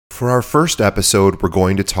For our first episode, we're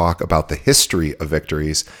going to talk about the history of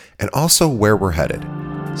Victories and also where we're headed.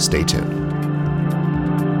 Stay tuned.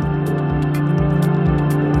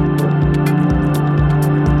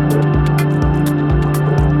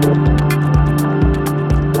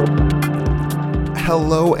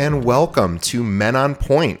 Hello and welcome to Men on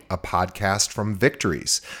Point, a podcast from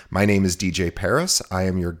Victories. My name is DJ Paris. I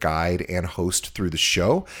am your guide and host through the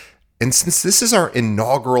show. And since this is our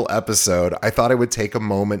inaugural episode, I thought I would take a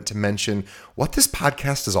moment to mention what this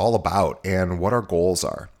podcast is all about and what our goals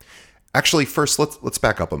are. Actually, first, let's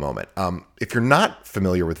back up a moment. If you're not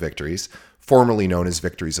familiar with Victories, formerly known as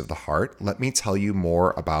Victories of the Heart, let me tell you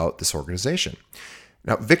more about this organization.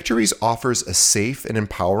 Now, Victories offers a safe and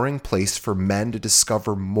empowering place for men to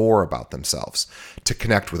discover more about themselves, to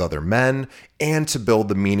connect with other men, and to build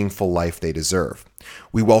the meaningful life they deserve.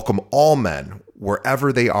 We welcome all men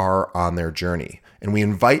wherever they are on their journey, and we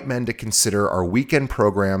invite men to consider our weekend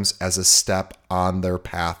programs as a step on their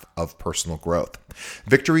path of personal growth.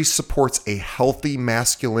 Victories supports a healthy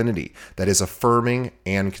masculinity that is affirming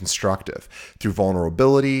and constructive. Through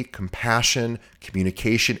vulnerability, compassion,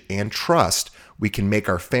 communication, and trust, we can make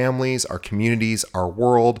our families, our communities, our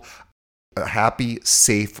world a happy,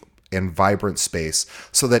 safe, and vibrant space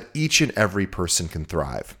so that each and every person can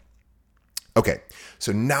thrive. Okay,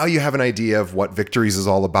 so now you have an idea of what Victories is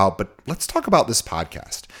all about, but let's talk about this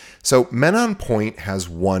podcast. So Men on Point has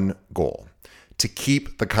one goal: to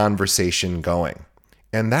keep the conversation going.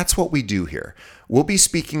 And that's what we do here. We'll be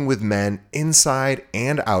speaking with men inside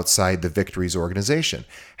and outside the Victories organization,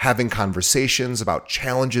 having conversations about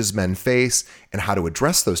challenges men face and how to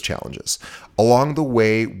address those challenges. Along the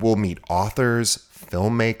way, we'll meet authors,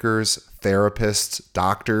 filmmakers, therapists,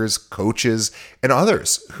 doctors, coaches, and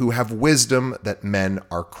others who have wisdom that men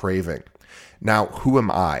are craving. Now, who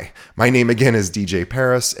am I? My name again is DJ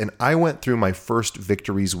Paris, and I went through my first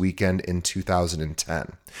Victories weekend in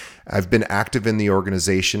 2010. I've been active in the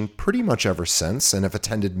organization pretty much ever since and have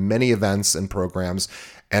attended many events and programs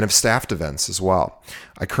and have staffed events as well.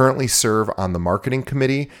 I currently serve on the marketing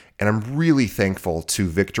committee, and I'm really thankful to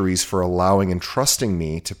Victories for allowing and trusting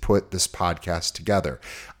me to put this podcast together.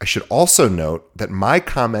 I should also note that my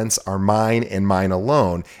comments are mine and mine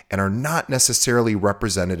alone and are not necessarily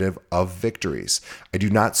representative of Victories. I do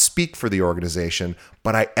not speak for the organization,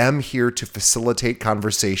 but I am here to facilitate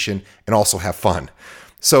conversation and also have fun.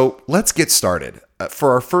 So let's get started.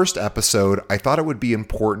 For our first episode, I thought it would be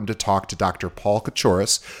important to talk to Dr. Paul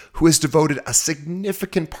Kachoris, who has devoted a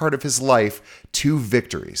significant part of his life to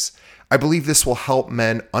Victories. I believe this will help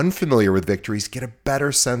men unfamiliar with Victories get a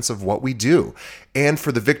better sense of what we do. And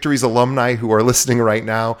for the Victories alumni who are listening right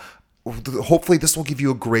now, hopefully this will give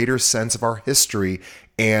you a greater sense of our history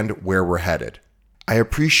and where we're headed. I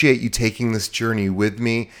appreciate you taking this journey with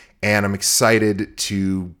me, and I'm excited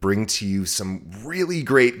to bring to you some really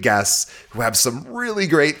great guests who have some really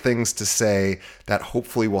great things to say that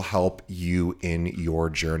hopefully will help you in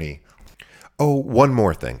your journey. Oh, one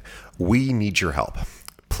more thing. We need your help.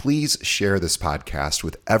 Please share this podcast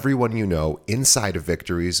with everyone you know inside of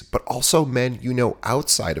Victories, but also men you know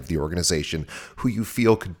outside of the organization who you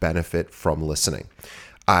feel could benefit from listening.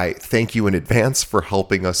 I thank you in advance for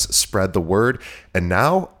helping us spread the word. And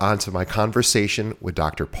now, on to my conversation with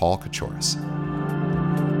Dr. Paul Kachoris.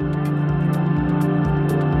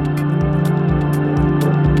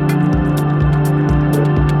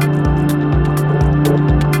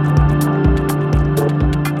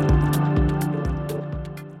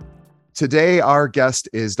 Today, our guest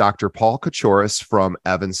is Dr. Paul Kachoris from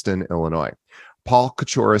Evanston, Illinois. Paul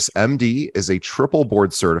Kachoris, MD, is a triple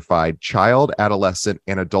board certified child, adolescent,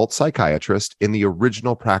 and adult psychiatrist in the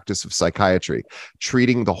original practice of psychiatry,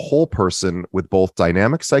 treating the whole person with both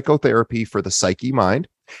dynamic psychotherapy for the psyche mind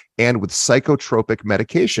and with psychotropic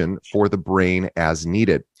medication for the brain as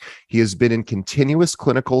needed. He has been in continuous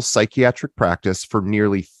clinical psychiatric practice for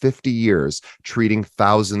nearly 50 years, treating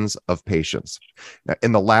thousands of patients. Now,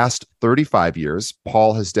 in the last 35 years,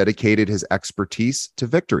 Paul has dedicated his expertise to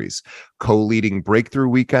Victories, co-leading breakthrough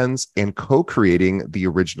weekends and co-creating the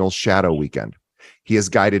original Shadow Weekend. He has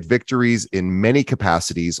guided Victories in many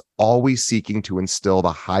capacities, always seeking to instill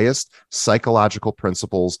the highest psychological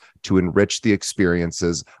principles to enrich the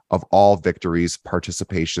experiences of all Victories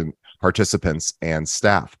participants and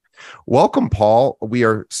staff. Welcome, Paul. We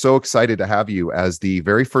are so excited to have you as the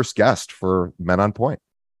very first guest for Men on Point.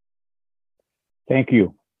 Thank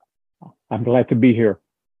you. I'm glad to be here.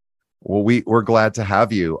 Well, we're glad to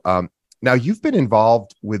have you. Now, you've been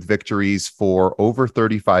involved with Victories for over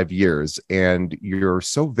 35 years, and you're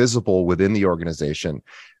so visible within the organization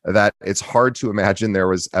that it's hard to imagine there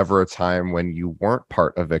was ever a time when you weren't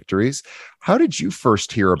part of Victories. How did you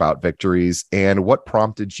first hear about Victories, and what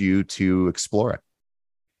prompted you to explore it?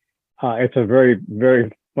 It's a very,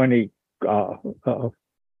 very funny uh, uh,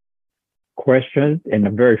 question and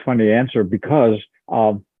a very funny answer because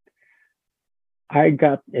I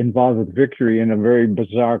got involved with Victory in a very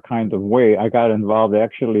bizarre kind of way. I got involved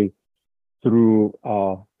actually through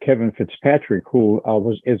Kevin Fitzpatrick, who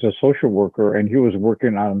is a social worker, and he was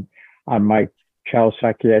working on my child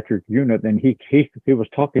psychiatric unit, and he was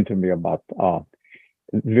talking to me about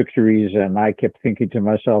Victories, and I kept thinking to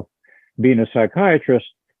myself, being a psychiatrist,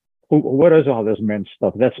 what is all this men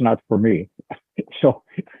stuff? That's not for me. So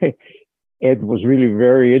it was really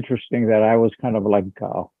very interesting that I was kind of like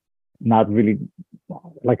not really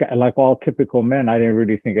like all typical men. I didn't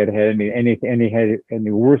really think it had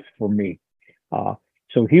any worth for me. Uh,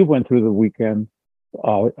 so he went through the weekend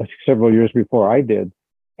several years before I did,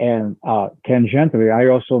 and tangentially, I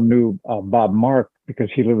also knew Bob Mark because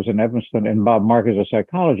he lives in Evanston, and Bob Mark is a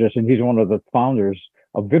psychologist, and he's one of the founders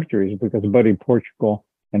of Victories because Buddy Portugal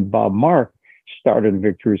and Bob Mark started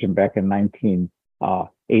Victories back in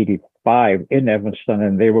 1985 in Evanston,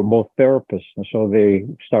 and they were both therapists, and so they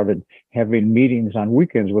started having meetings on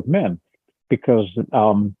weekends with men because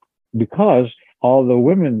because all the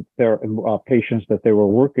women their patients that they were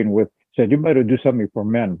working with said, you better do something for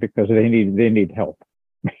men because they need help.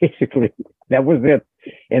 Basically, that was it.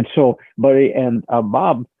 And so Buddy and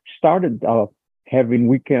Bob started having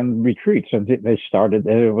weekend retreats, and they started.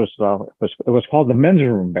 And it was called the men's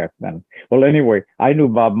room back then. Well, anyway, I knew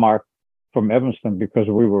Bob Mark from Evanston because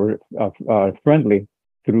we were friendly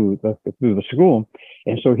through the school,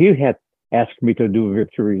 and so he had asked me to do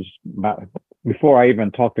Victories before I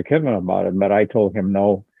even talked to Kevin about it. But I told him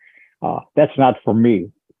no, that's not for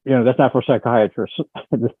me. You know, that's not for psychiatrists.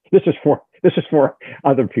 This is for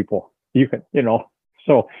other people. You can, you know.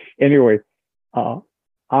 So anyway,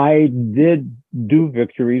 I did do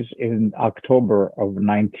Victories in October of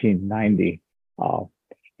 1990,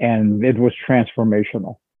 and it was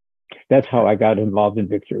transformational. That's how I got involved in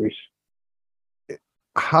Victories.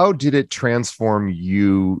 How did it transform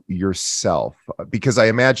you yourself? Because I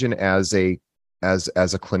imagine as a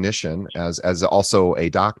clinician, as also a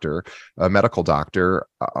doctor, a medical doctor,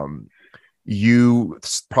 you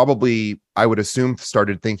probably, I would assume,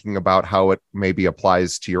 started thinking about how it maybe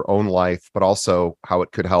applies to your own life, but also how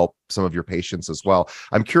it could help some of your patients as well.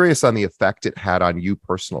 I'm curious on the effect it had on you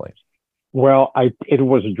personally. Well, it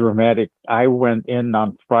was dramatic. I went in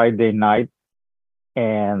on Friday night,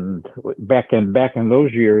 and back in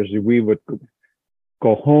those years, we would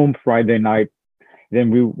go home Friday night,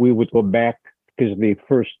 then we would go back because the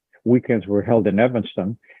first weekends were held in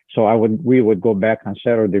Evanston. So we would go back on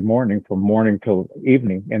Saturday morning from morning till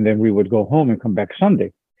evening, and then we would go home and come back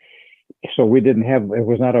Sunday. So it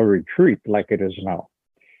was not a retreat like it is now.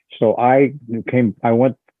 So I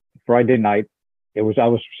went Friday night. I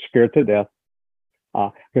was scared to death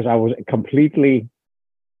because I was completely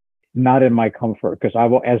not in my comfort because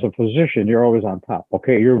as a physician, you're always on top.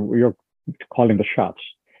 Okay, you're calling the shots.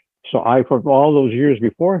 So for all those years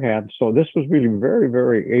beforehand, so this was really very,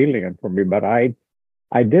 very alien for me, but I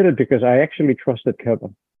did it because I actually trusted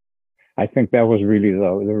Kevin. I think that was really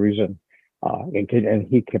the reason. And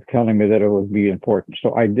he kept telling me that it would be important.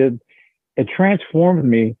 So I did. It transformed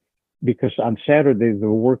me because on Saturday, the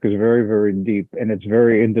work is very, very deep and it's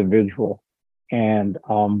very individual. And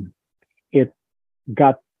it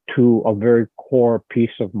got to a very core piece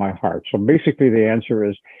of my heart. So basically the answer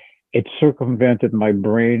is it circumvented my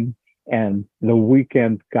brain, and the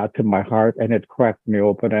weekend got to my heart and it cracked me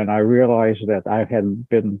open. And I realized that I had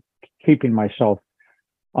been keeping myself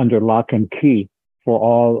under lock and key for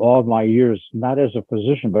all my years, not as a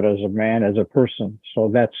physician, but as a man, as a person. So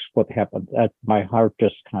that's what happened. That my heart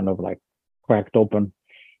just kind of like cracked open,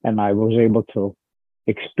 and I was able to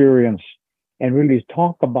experience and really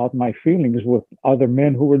talk about my feelings with other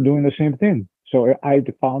men who were doing the same thing. So I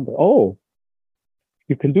found, oh,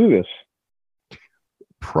 you can do this.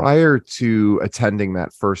 Prior to attending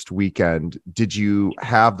that first weekend, did you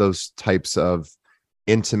have those types of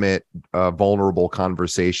intimate, vulnerable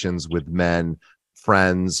conversations with men,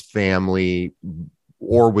 friends, family,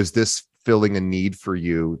 or was this filling a need for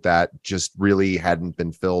you that just really hadn't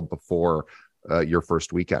been filled before your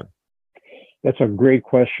first weekend? That's a great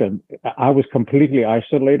question. I was completely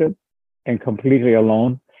isolated and completely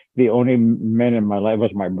alone. The only men in my life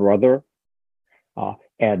was my brother,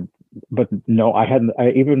 but no, I hadn't.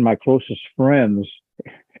 Even my closest friends,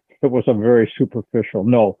 it was a very superficial.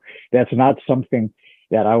 No, that's not something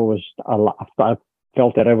that I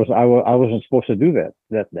felt that I wasn't supposed to do that.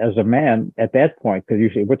 That as a man at that point, because you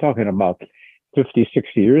see, we're talking about 50,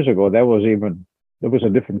 60 years ago, there was a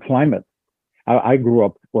different climate. I grew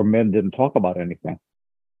up where men didn't talk about anything.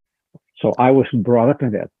 So I was brought up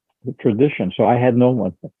in that tradition. So I had no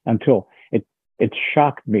one until it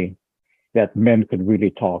shocked me that men could really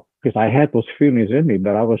talk, because I had those feelings in me,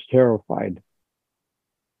 but I was terrified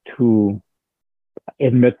to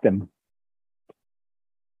admit them.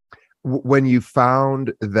 When you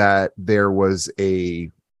found that there was a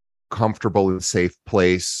comfortable and safe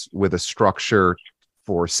place with a structure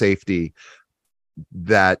for safety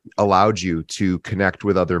that allowed you to connect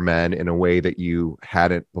with other men in a way that you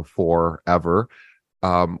hadn't before ever,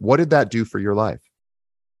 what did that do for your life?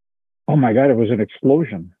 Oh my God, it was an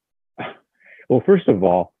explosion. Well, first of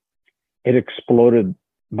all, it exploded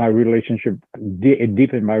my relationship. It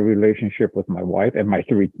deepened my relationship with my wife and my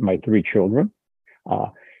three children.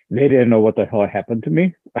 They didn't know what the hell happened to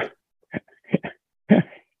me,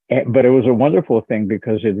 but it was a wonderful thing,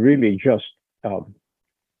 because it really just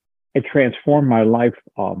it transformed my life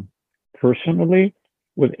personally,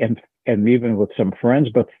 and even with some friends.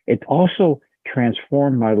 But it also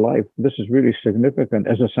transformed my life. This is really significant.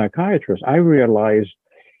 As a psychiatrist, I realized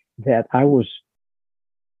that I was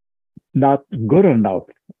not good enough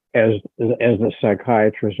as a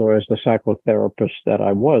psychiatrist or as the psychotherapist that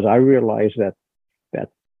I was. I realized that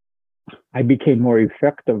I became more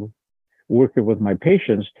effective working with my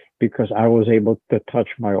patients because I was able to touch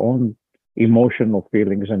my own emotional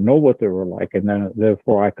feelings and know what they were like, and then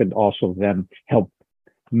therefore I could also then help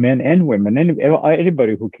men and women,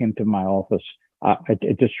 anybody who came to my office.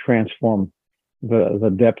 It just transformed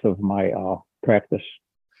the depth of my practice.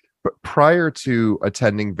 But prior to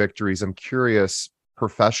attending Victories, I'm curious,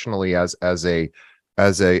 professionally, as a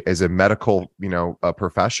medical, a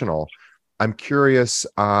professional, I'm curious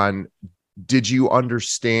on, did you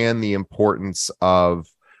understand the importance of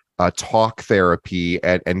talk therapy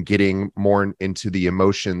and getting more into the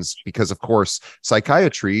emotions? Because of course,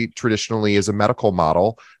 psychiatry traditionally is a medical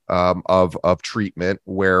model of treatment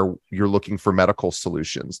where you're looking for medical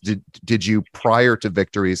solutions. Did you, prior to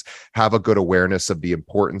Victories, have a good awareness of the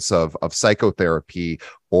importance of psychotherapy,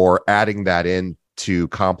 or adding that in to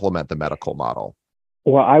complement the medical model?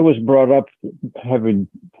 Well, I was brought up having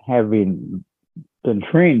been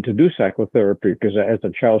trained to do psychotherapy, because as a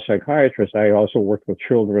child psychiatrist, I also worked with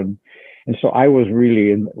children. And so I was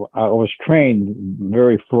trained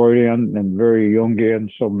very Freudian and very Jungian.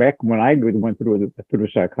 So back when I went through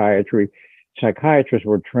psychiatry, psychiatrists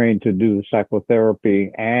were trained to do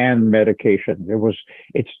psychotherapy and medication.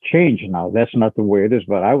 It's changed now. That's not the way it is,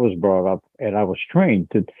 but I was brought up and I was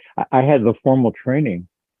trained I had the formal training.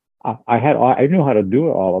 I knew how to do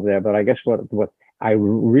all of that, but I guess what I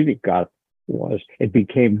really got was it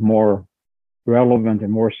became more relevant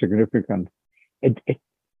and more significant.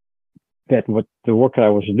 That what the work that I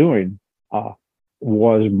was doing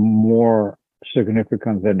was more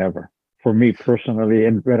significant than ever for me personally,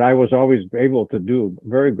 and that I was always able to do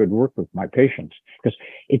very good work with my patients, because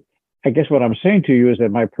I guess what I'm saying to you is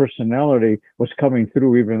that my personality was coming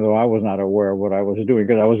through, even though I was not aware of what I was doing,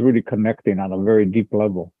 because I was really connecting on a very deep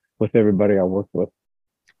level with everybody I worked with.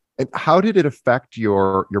 And how did it affect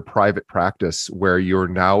your private practice, where you're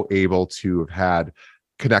now able to have had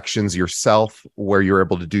connections yourself, where you're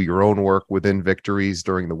able to do your own work within Victories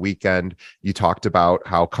during the weekend? You talked about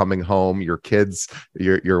how coming home, your kids,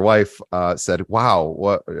 your wife said, "Wow,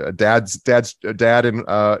 what dad's dad and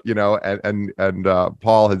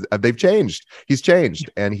Paul they've changed. He's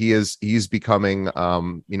changed, and he's becoming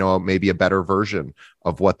maybe a better version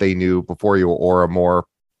of what they knew before you, or a more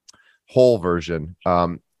whole version."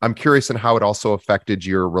 I'm curious in how it also affected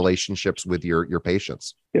your relationships with your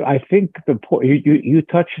patients. I think you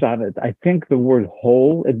touched on it. I think the word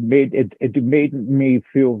whole, it made me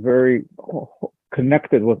feel very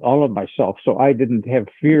connected with all of myself. So I didn't have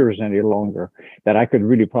fears any longer, that I could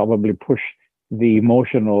really probably push the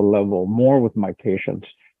emotional level more with my patients.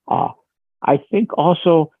 I think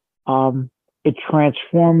also it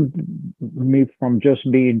transformed me from just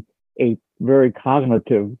being a very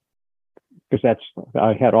cognitive, because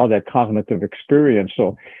I had all that cognitive experience.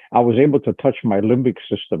 So I was able to touch my limbic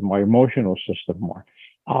system, my emotional system more.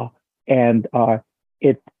 And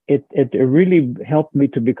it really helped me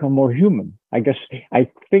to become more human. I guess I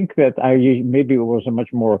think that maybe it was a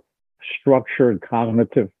much more structured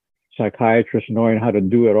cognitive psychiatrist, knowing how to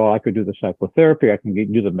do it all. I could do the psychotherapy, I can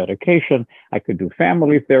do the medication, I could do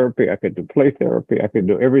family therapy, I could do play therapy, I could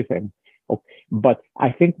do everything. But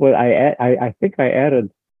I think I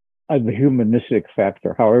added the humanistic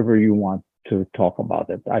factor, however you want to talk about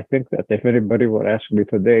it. I think that if anybody would ask me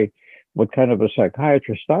today, what kind of a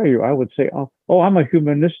psychiatrist are you? I would say, I'm a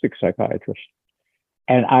humanistic psychiatrist.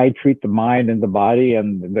 And I treat the mind and the body,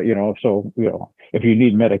 and if you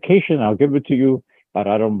need medication, I'll give it to you. But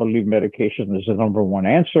I don't believe medication is the number one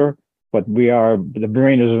answer. But the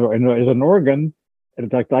brain is an organ,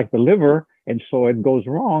 it's like the liver, and so it goes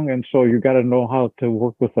wrong, and so you got to know how to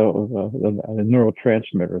work with the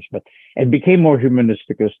neurotransmitters. But it became more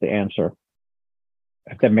humanistic as the answer,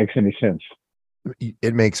 if that makes any sense.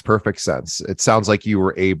 It makes perfect sense. It sounds like you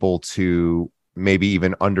were able to maybe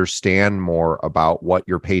even understand more about what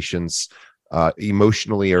your patients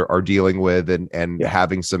emotionally are dealing with, and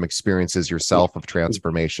having some experiences yourself of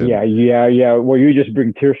transformation. Yeah. Well, you just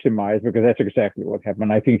bring tears to my eyes, because that's exactly what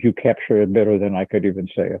happened. I think you captured it better than I could even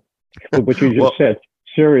say it. But what you just said,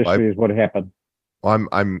 seriously, is what happened. Well,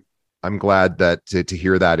 I'm glad that to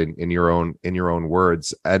hear that in your own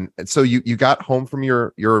words. And so you got home from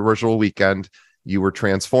your original weekend, you were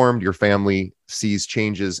transformed, your family sees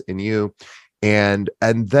changes in you. And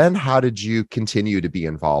then how did you continue to be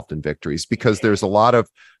involved in Victories? Because there's a lot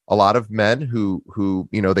of men who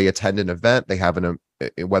they attend an event, they have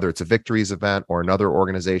whether it's a Victories event or another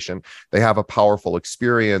organization, they have a powerful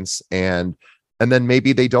experience, and then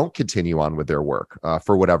maybe they don't continue on with their work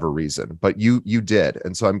for whatever reason, but you did.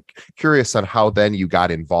 And so I'm curious on how then you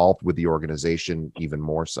got involved with the organization even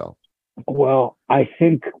more so. Well, I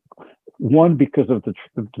think one, because of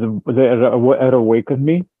it awakened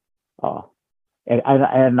me.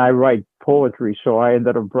 And I write poetry, so I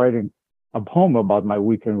ended up writing a poem about my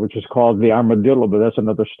weekend, which is called "The Armadillo," but that's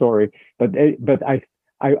another story. But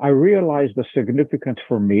I realized the significance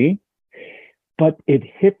for me, but it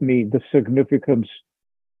hit me the significance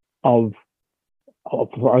of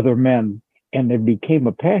for other men, and it became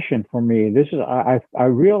a passion for me. I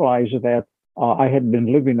realized that I had been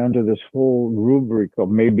living under this whole rubric of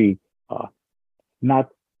maybe not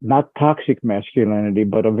toxic masculinity,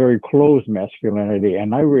 but a very closed masculinity.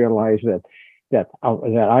 And I realized that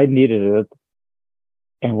I needed it.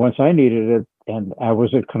 And once I needed it, and I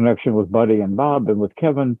was in connection with Buddy and Bob and with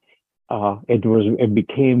Kevin, it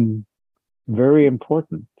became very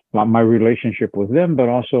important, my relationship with them, but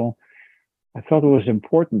also I felt it was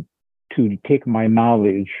important to take my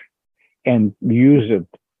knowledge and use it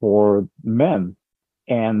for men.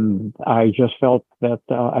 And I just felt that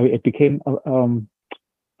it became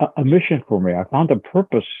a mission for me. I found a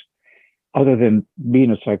purpose other than being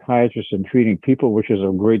a psychiatrist and treating people, which is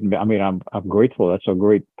I'm grateful. That's a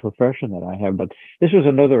great profession that I have, but this was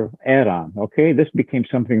another add-on. Okay. This became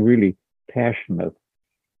something really passionate.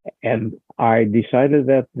 And I decided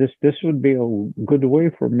that this would be a good way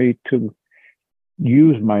for me to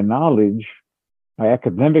use my knowledge, my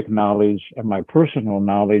academic knowledge, and my personal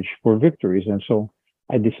knowledge for Victories. And so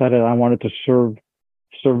I decided I wanted to serve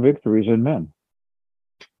Victories in men.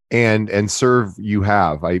 And serve you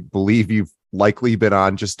have. I believe you've likely been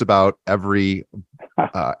on just about every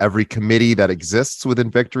committee that exists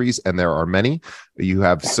within Victories, and there are many. You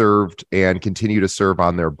have served and continue to serve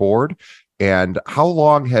on their board. And how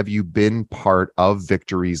long have you been part of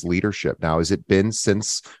Victories leadership now? Has it been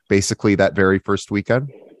since basically that very first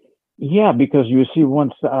weekend? Yeah, because you see,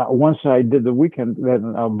 once I did the weekend,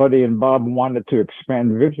 then Buddy and Bob wanted to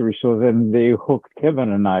expand Victory, so then they hooked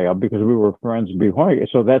Kevin and I up because we were friends before.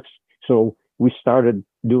 So we started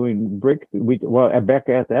doing back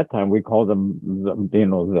at that time we called them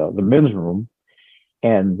the men's room,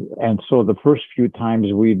 and so the first few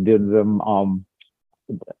times we did them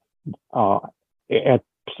at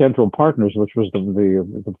Central Partners, which was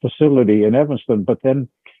the facility in Evanston, but then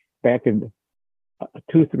back in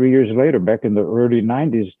 2-3 years later, back in the early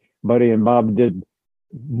 90s, Buddy and Bob did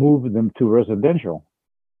move them to residential.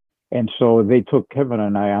 And so they took Kevin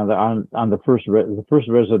and I on the first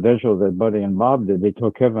residential that Buddy and Bob did. They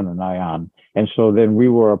took Kevin and I on. And so then we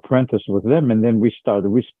were apprenticed with them. And then we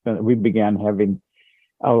began having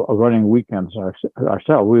running weekends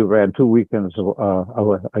ourselves. We ran 2 weekends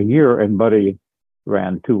a year, and Buddy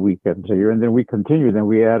ran 2 weekends a year. And then we continued, and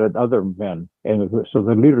we added other men. And so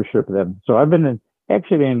the leadership then. So I've been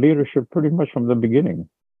actually in leadership pretty much from the beginning.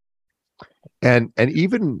 And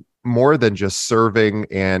even more than just serving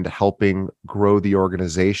and helping grow the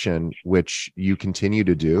organization, which you continue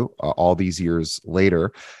to do all these years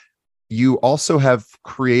later, you also have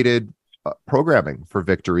created programming for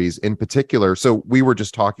Victories in particular. So we were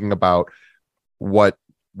just talking about what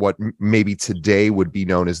maybe today would be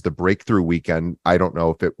known as the Breakthrough Weekend. I don't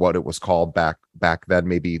know if what it was called back then.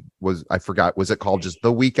 Maybe I forgot. Was it called just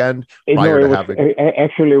the weekend?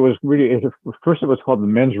 Actually, it was really, first it was called the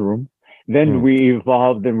men's room. Then we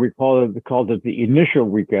evolved and we called it the initial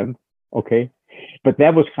weekend. Okay. But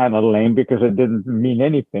that was kind of lame because it didn't mean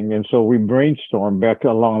anything. And so we brainstormed back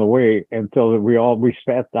along the way until we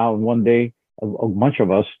sat down one day, a bunch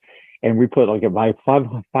of us, and we put like about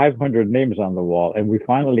 500 names on the wall. And we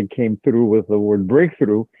finally came through with the word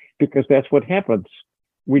breakthrough because that's what happens.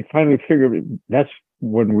 We finally figured that's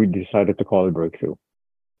when we decided to call it breakthrough.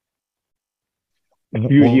 Well,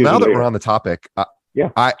 now that we're on the topic, yeah,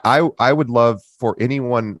 I would love for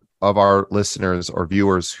anyone of our listeners or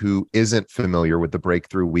viewers who isn't familiar with the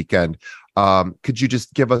Breakthrough Weekend, could you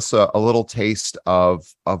just give us a little taste of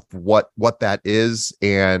what that is,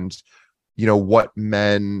 and what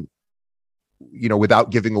men,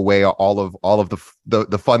 without giving away all of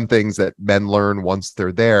the fun things that men learn once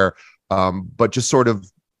they're there, but just sort of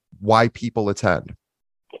why people attend?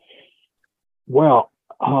 Well,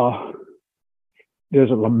 there's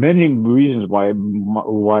many reasons why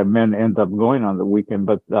men end up going on the weekend,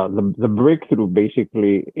 but the breakthrough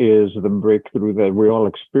basically is the breakthrough that we all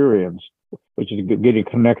experience, which is getting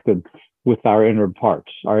connected with our inner parts,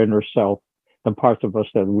 our inner self, the parts of us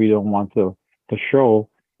that we don't want to show,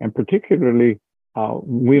 and particularly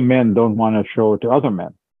we men don't want to show to other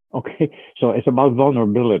men. Okay, so it's about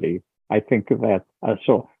vulnerability. I think that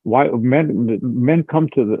so why men come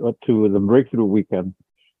to the breakthrough weekend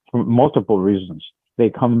for multiple reasons. They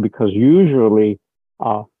come because usually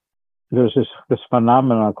there's this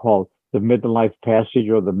phenomenon called the midlife passage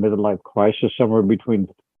or the midlife crisis, somewhere between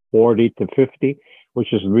 40 to 50,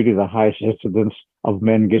 which is really the highest incidence of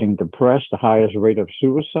men getting depressed, the highest rate of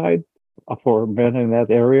suicide for men in that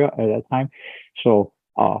area at that time. So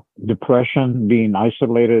depression, being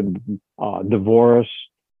isolated, divorce,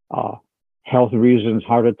 health reasons,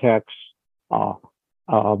 heart attacks,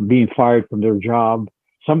 being fired from their job.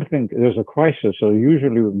 There's a crisis. So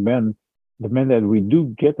usually the men that we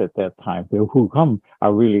do get at that time, who come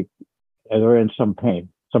are really, they're in some pain,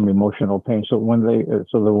 some emotional pain. So when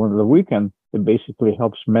the weekend, it basically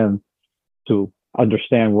helps men to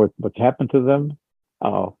understand what's happened to them,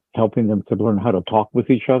 helping them to learn how to talk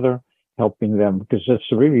with each other, helping them, because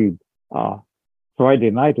it's really,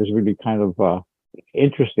 Friday night is really kind of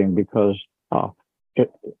interesting because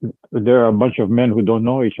there are a bunch of men who don't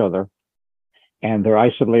know each other. And they're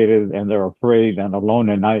isolated and they're afraid and alone.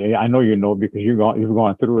 And I know because you've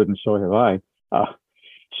gone through it, and so have I.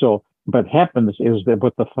 So what happens is that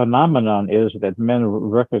what the phenomenon is that men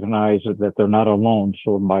recognize that they're not alone.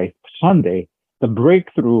 So by Sunday, the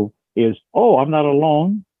breakthrough is, oh, I'm not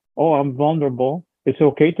alone. Oh, I'm vulnerable. It's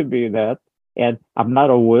okay to be that. And I'm not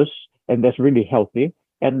a wuss. And that's really healthy.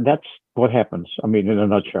 And that's what happens. I mean, in a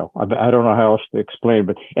nutshell. I don't know how else to explain,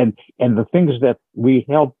 but and the things that we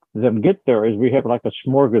help them get there is we have like a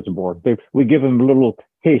smorgasbord. We give them a little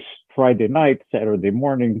taste Friday night, Saturday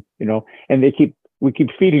morning, and we keep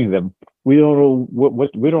feeding them. We don't know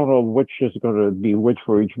we don't know which is going to be which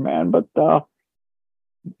for each man, but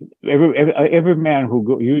every man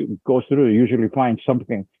who goes through it usually finds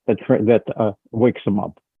something that wakes them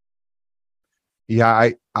up. Yeah,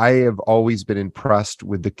 I have always been impressed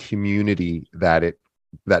with the community that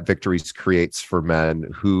Victories creates for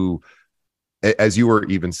men who, as you were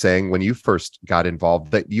even saying when you first got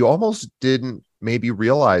involved, that you almost didn't maybe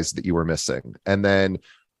realize that you were missing. And then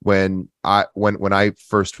when I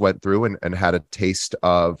first went through and had a taste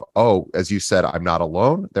of, oh, as you said, I'm not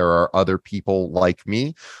alone. There are other people like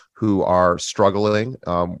me who are struggling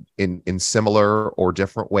in similar or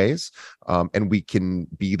different ways, and we can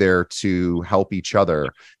be there to help each other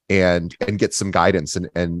and get some guidance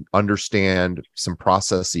and understand some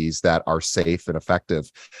processes that are safe and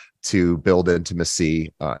effective to build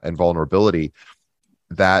intimacy and vulnerability.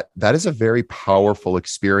 That is a very powerful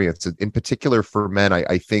experience, in particular for men.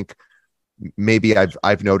 I think maybe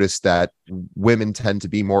I've noticed that women tend to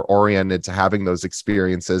be more oriented to having those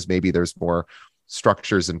experiences. Maybe there's more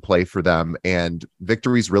structures in play for them, and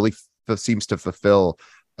Victories really seems to fulfill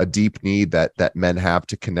a deep need that men have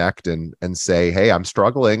to connect and say, hey, I'm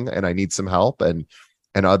struggling and I need some help, and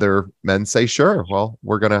other men say, sure, well,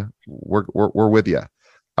 we're with you.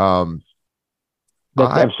 That's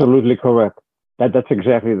absolutely correct. That's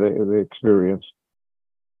exactly the experience.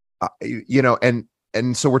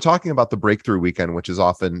 And so we're talking about the Breakthrough Weekend, which is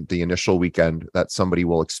often the initial weekend that somebody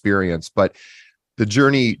will experience, but the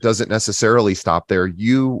journey doesn't necessarily stop there.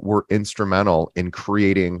 You were instrumental in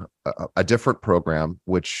creating a different program,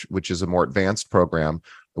 which is a more advanced program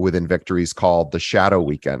within Victories called the Shadow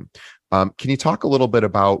Weekend. Can you talk a little bit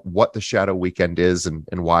about what the Shadow Weekend is and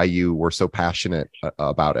why you were so passionate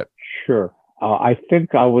about it? Sure. I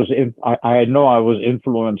think I know I was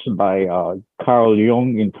influenced by Carl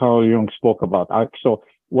Jung, and Carl Jung spoke about so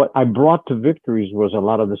what I brought to Victories was a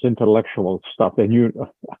lot of this intellectual stuff, and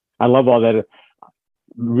I love all that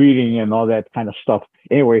reading and all that kind of stuff.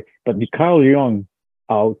 Anyway, but the Carl Jung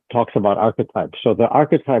talks about archetypes. So the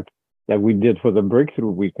archetype that we did for the breakthrough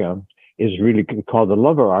weekend is really called the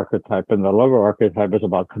lover archetype, and the lover archetype is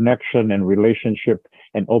about connection and relationship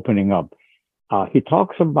and opening up. He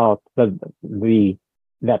talks about that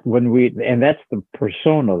when we, and that's the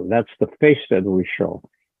persona, that's the face that we show.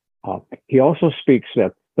 He also speaks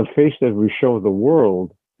that the face that we show the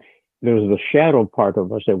world, there's the shadow part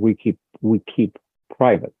of us that we keep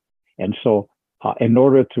private. And so, in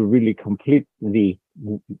order to really complete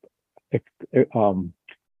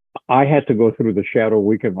I had to go through the shadow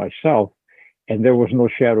weekend myself, and there was no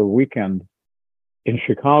shadow weekend in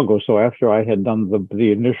Chicago. So after I had done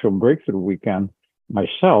the initial breakthrough weekend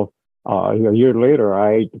myself, a year later,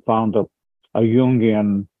 I found a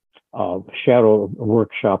Jungian shadow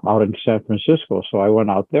workshop out in San Francisco. So I went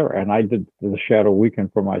out there and I did the shadow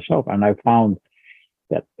weekend for myself. And I found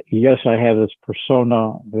that, yes, I have this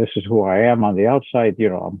persona. This is who I am on the outside.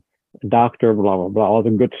 I'm a doctor, blah, blah, blah, all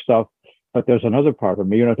the good stuff. But there's another part of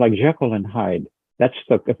me, it's like Jekyll and Hyde.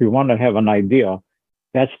 If you want to have an idea,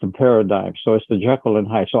 that's the paradigm. So it's the Jekyll and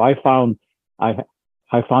Hyde. So I found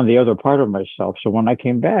the other part of myself. So when I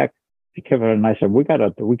came back, Kevin and I said,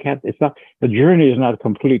 the journey is not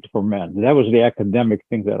complete for men. That was the academic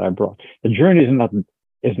thing that I brought. The journey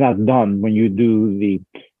is not done when you do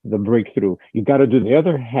the breakthrough. You got to do the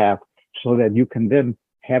other half so that you can then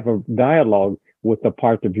have a dialogue with the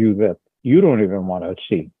part of you that you don't even want to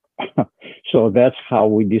see. So that's how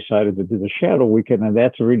we decided to do the shadow weekend. And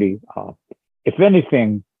that's really, if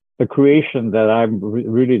anything, the creation that I'm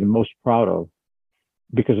really the most proud of,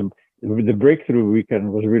 because the breakthrough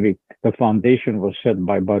weekend was really, the foundation was set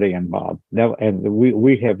by Buddy and Bob. And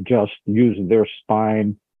we have just used their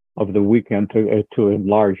spine of the weekend to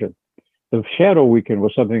enlarge it. The shadow weekend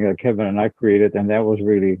was something that Kevin and I created, and that was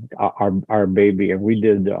really our baby. And we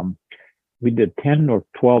did 10 or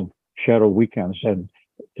 12 shadow weekends, and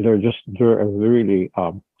they're really,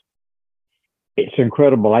 it's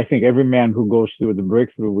incredible. I think every man who goes through the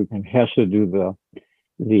breakthrough weekend has to do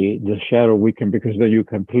the shadow weekend, because then you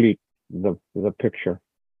complete the picture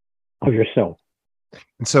of yourself.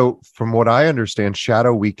 And so from what I understand,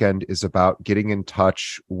 shadow weekend is about getting in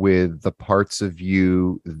touch with the parts of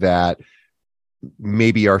you that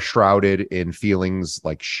maybe are shrouded in feelings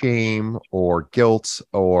like shame or guilt,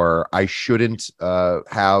 or I shouldn't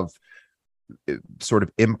have sort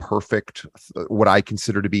of imperfect, what I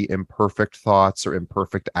consider to be imperfect thoughts or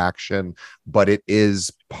imperfect action, but it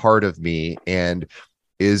is part of me. And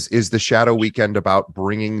is the shadow weekend about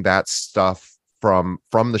bringing that stuff from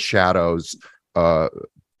the shadows,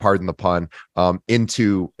 pardon the pun,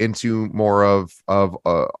 into more of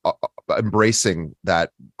embracing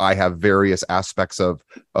that I have various aspects of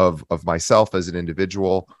myself as an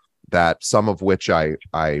individual, that some of which I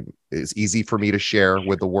is easy for me to share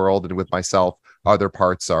with the world and with myself. Other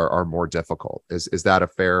parts are more difficult. Is that a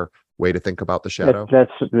fair way to think about the shadow?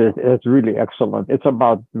 That's really excellent. It's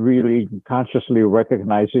about really consciously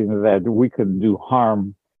recognizing that we can do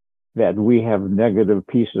harm, that we have negative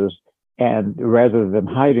pieces, and rather than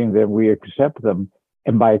hiding them, we accept them.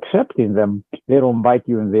 And by accepting them, they don't bite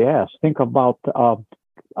you in the ass. Think about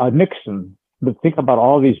Nixon. But think about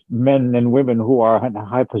all these men and women who are in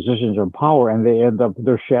high positions of power, and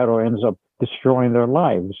their shadow ends up destroying their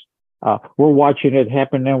lives. We're watching it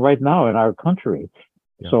happening right now in our country.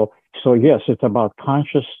 Yeah. So yes, it's about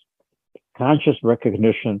conscious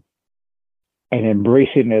recognition and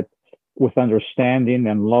embracing it with understanding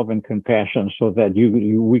and love and compassion, so that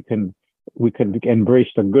we can embrace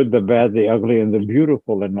the good, the bad, the ugly, and the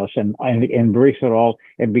beautiful in us, and embrace it all,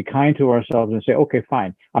 and be kind to ourselves and say, okay,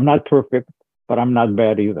 fine, I'm not perfect, but I'm not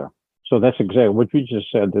bad either. So that's exactly what you just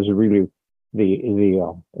said is really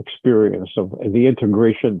the experience of the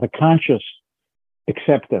integration, the conscious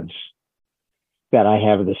acceptance that I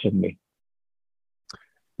have this in me.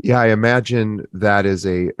 Yeah, I imagine that is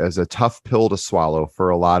a tough pill to swallow for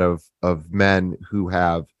a lot of men who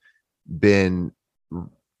have been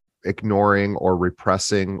ignoring or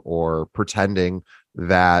repressing or pretending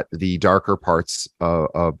that the darker parts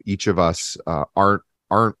of each of us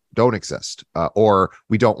don't exist, or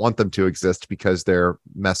we don't want them to exist because they're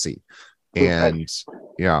messy. And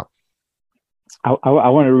yeah, I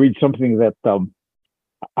want to read something that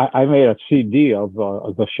I made a CD of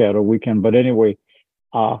the Shadow Weekend. But anyway,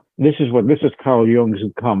 this is Carl Jung's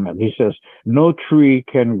comment. He says, "No tree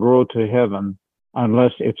can grow to heaven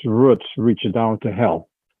unless its roots reach down to hell."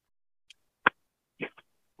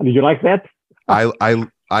 Did you like that?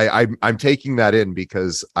 I'm taking that in,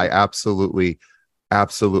 because I absolutely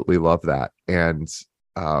Absolutely love that. And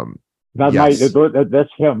Not my, yes, that's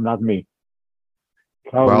him, not me.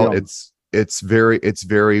 Carry well, on. it's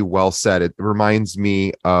very well said. It reminds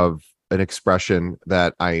me of an expression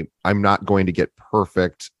that I'm not going to get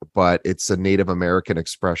perfect, but it's a Native American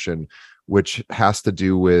expression, which has to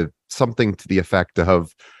do with something to the effect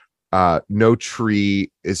of no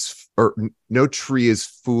tree is or no tree is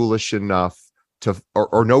foolish enough to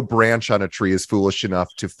or no branch on a tree is foolish enough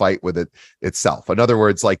to fight with it itself. In other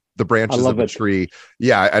words, like the I branches of love a it. tree.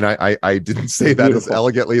 Yeah, and I didn't say It's that as beautiful.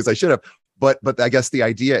 elegantly as I should have. But I guess the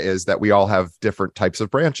idea is that we all have different types of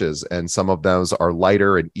branches, and some of those are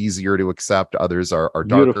lighter and easier to accept, others are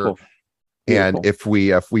darker. Beautiful. And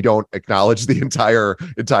Beautiful. if we don't acknowledge the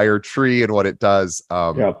entire tree and what it does,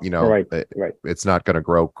 Yeah. Right. Right. it's not going to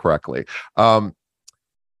grow correctly. um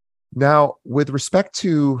Now, with respect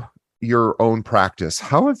to your own practice,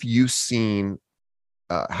 how have you seen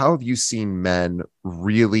men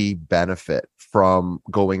really benefit from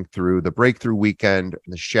going through the breakthrough weekend,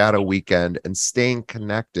 the shadow weekend, and staying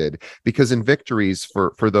connected? Because in Victories,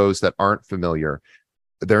 for those that aren't familiar,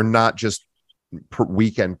 they're not just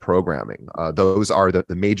weekend programming. Those are the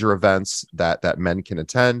major events that men can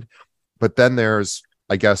attend. But then there's,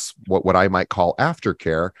 I guess, what I might call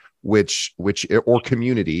aftercare, which or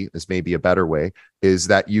community, this may be a better way, is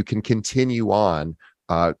that you can continue on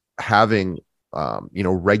having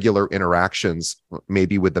regular interactions,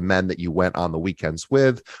 maybe with the men that you went on the weekends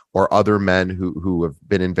with, or other men who have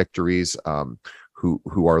been in Victories,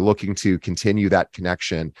 who are looking to continue that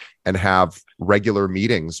connection and have regular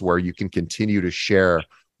meetings where you can continue to share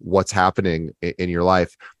what's happening in your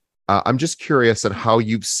life. I'm just curious on how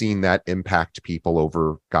you've seen that impact people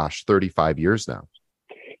over, 35 years now.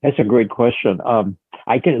 That's a great question.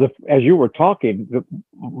 I guess as you were talking,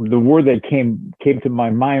 the word that came to my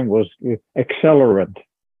mind was accelerant.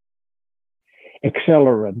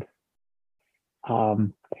 Accelerant.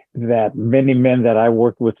 That many men that I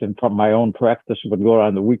worked with in from my own practice would go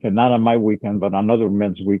on the weekend, not on my weekend, but on other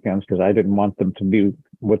men's weekends, because I didn't want them to be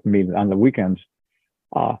with me on the weekends.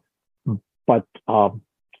 But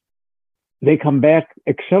they come back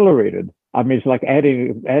accelerated. I mean, it's like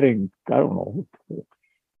adding, I don't know,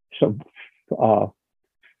 some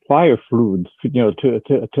fire fluid,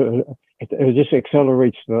 it just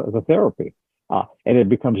accelerates the therapy, and it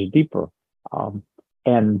becomes deeper.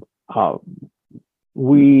 And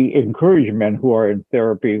we encourage men who are in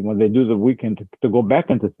therapy when they do the weekend to go back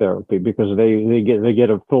into therapy because they get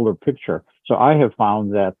a fuller picture. So I have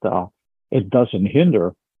found that it doesn't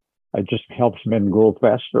hinder. It just helps men grow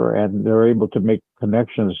faster, and they're able to make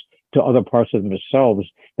connections to other parts of themselves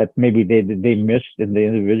that maybe they missed in the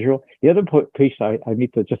individual. The other piece I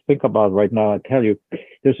need to just think about right now, I tell you,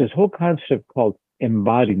 there's this whole concept called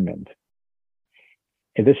embodiment.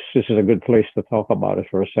 And this is a good place to talk about it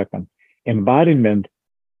for a second. Embodiment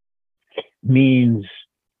means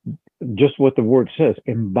just what the word says,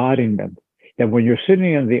 embodiment. That when you're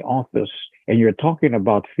sitting in the office and you're talking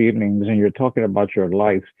about feelings and you're talking about your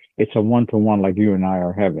life, it's a one-to-one like you and I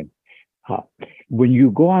are having. When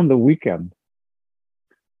you go on the weekend,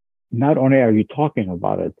 not only are you talking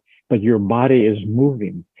about it, but your body is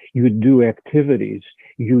moving. You do activities,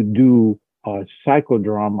 you do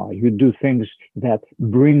psychodrama, you do things that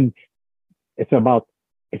bring, it's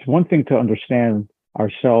one thing to understand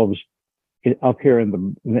ourselves up here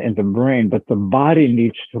in the brain, but the body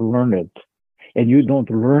needs to learn it. And you don't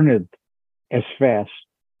learn it as fast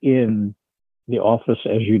in the office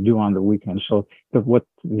as you do on the weekend. So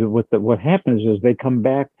what happens is they come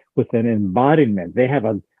back with an embodiment. They have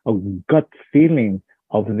a gut feeling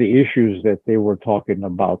of the issues that they were talking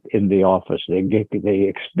about in the office.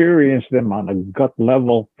 They experience them on a gut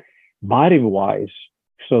level, body wise.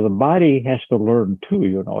 So the body has to learn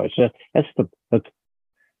too.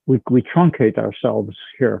 We truncate ourselves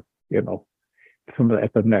here. From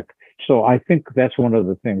at the neck. So I think that's one of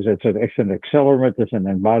the things. It's an accelerant, it's an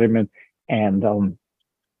embodiment, and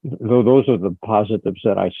those are the positives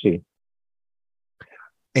that I see.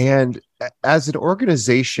 And as an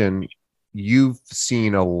organization, you've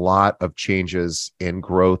seen a lot of changes in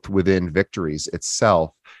growth within Victories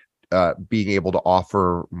itself, being able to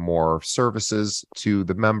offer more services to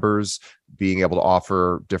the members, being able to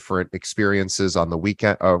offer different experiences on the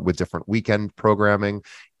weekend with different weekend programming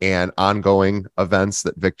and ongoing events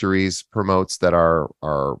that Victories promotes that are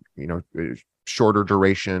shorter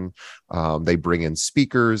duration. They bring in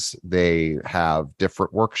speakers, they have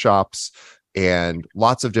different workshops and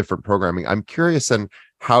lots of different programming. I'm curious, and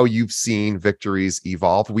how you've seen Victories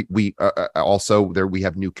evolve. We also there we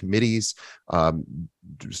have new committees,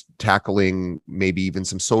 just tackling maybe even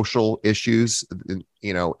some social issues,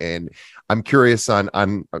 and I'm curious on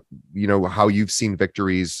how you've seen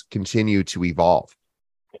Victories continue to evolve.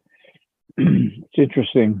 It's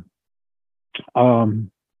interesting.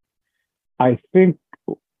 I think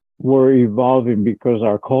we're evolving because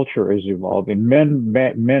our culture is evolving.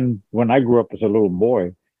 Men. When I grew up as a little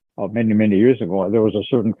boy, many years ago, there was a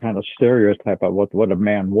certain kind of stereotype of what a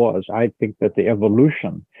man was. I think that the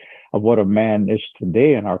evolution of what a man is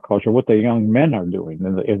today in our culture, what the young men are doing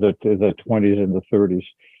in the 20s and the 30s.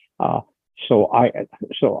 So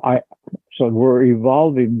we're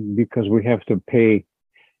evolving because we have to pay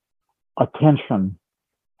attention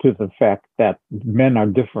to the fact that men are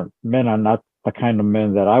different. Men are not the kind of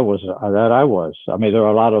men that I was. I mean, there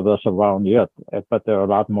are a lot of us around yet, but there are a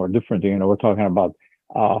lot more different. We're talking about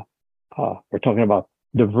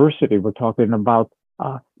diversity. We're talking about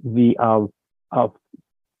the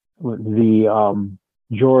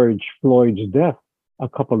George Floyd's death a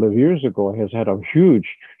couple of years ago has had a huge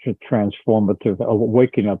transformative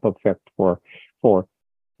waking up effect for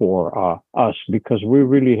us, because we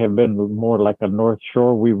really have been more like a North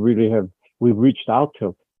Shore. We've reached out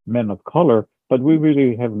to men of color, but we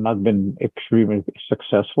really have not been extremely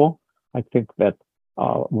successful. I think that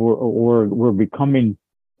we're becoming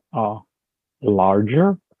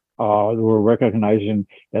larger. We're recognizing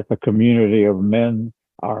that the community of men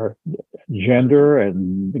are gender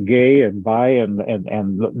and gay and bi and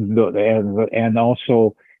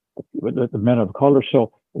also the men of color.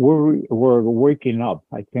 So we're waking up.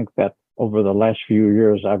 I think that over the last few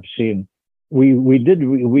years, I've seen we did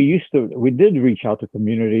reach out to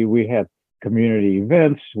community. We had community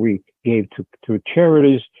events. We gave to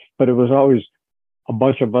charities, but it was always a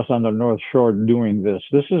bunch of us on the North Shore doing this.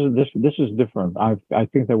 This is different. I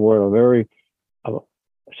think that we're a very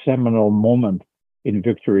seminal moment in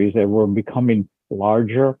Victories, that we're becoming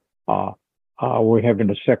larger. We're having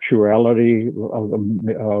a sexuality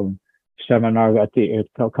seminar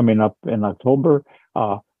coming up in October.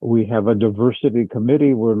 We have a diversity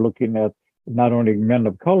committee. We're looking at not only men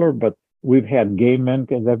of color, but we've had gay men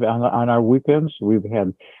on our weekends. We've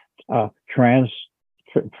had trans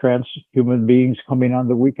human beings coming on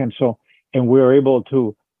the weekend. So, and we're able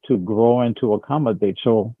to grow and to accommodate.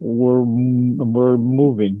 So we're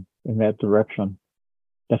moving in that direction.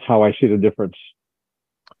 That's how I see the difference.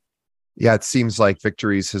 Yeah, it seems like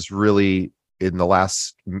Victories has really, in the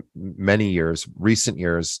last recent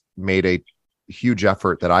years, made a huge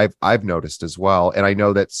effort that I've noticed as well. And I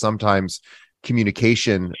know that sometimes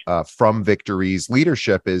communication from Victories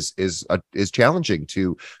leadership is challenging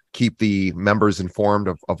to keep the members informed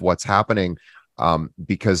of what's happening,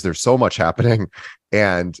 because there's so much happening,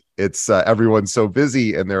 and it's everyone's so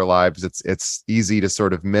busy in their lives. It's easy to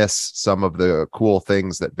sort of miss some of the cool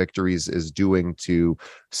things that Victories is doing to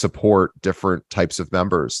support different types of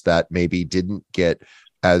members that maybe didn't get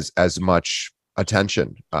as much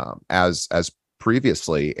attention as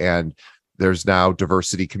previously. And there's now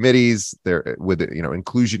diversity committees there with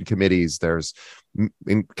inclusion committees. There's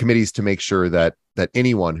committees to make sure that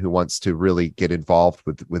anyone who wants to really get involved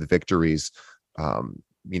with Victories can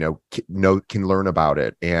learn about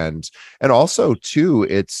it. And also too,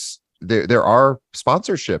 it's there are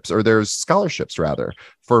sponsorships, or there's scholarships rather,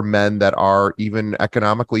 for men that are even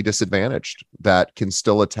economically disadvantaged that can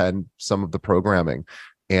still attend some of the programming.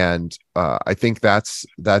 And I think that's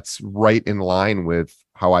right in line with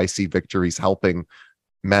how I see Victories helping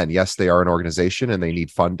men. Yes, they are an organization and they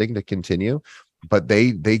need funding to continue, but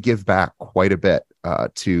they give back quite a bit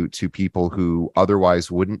to people who otherwise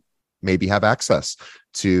wouldn't maybe have access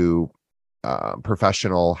to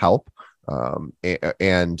professional help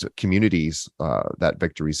and communities that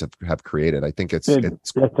Victories have created. I think it's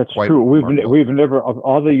that's quite true. remarkable. We've never, of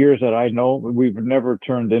all the years that I know, we've never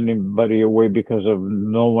turned anybody away because of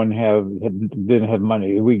no one didn't have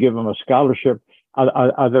money. We give them a scholarship.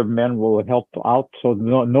 Other men will help out. So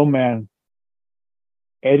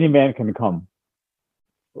any man can come,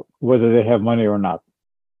 whether they have money or not.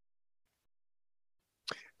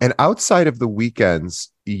 And outside of the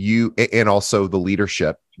weekends, and also the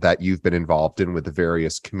leadership that you've been involved in with the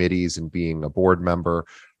various committees and being a board member,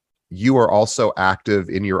 you are also active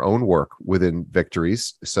in your own work within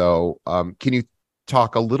Victories. So can you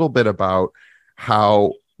talk a little bit about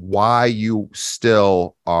why you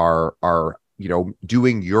still are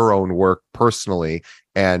doing your own work personally?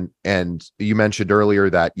 And you mentioned earlier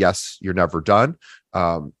that, yes, you're never done.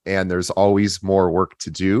 And there's always more work to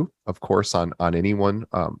do, of course, on anyone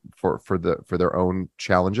for their own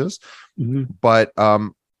challenges. Mm-hmm. But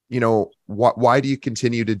why do you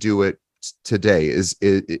continue to do it today? Is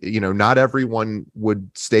not everyone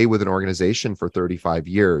would stay with an organization for 35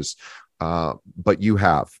 years, but you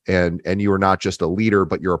have, and you are not just a leader,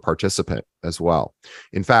 but you're a participant as well.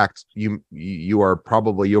 In fact,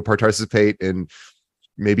 you'll participate in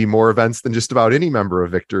maybe more events than just about any member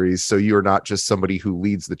of Victories. So you're not just somebody who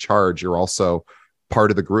leads the charge, you're also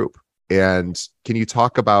part of the group. And can you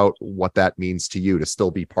talk about what that means to you to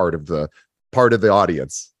still be part of the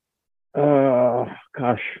audience?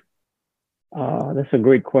 Gosh, that's a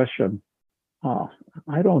great question.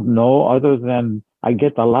 I don't know, other than I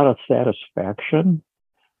get a lot of satisfaction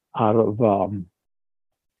out of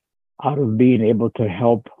being able to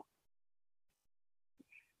help.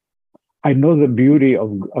 I know the beauty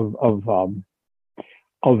of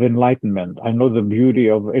enlightenment. I know the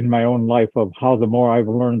beauty of in my own life of how the more I've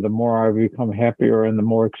learned, the more I become happier and the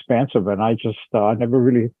more expansive. And I just never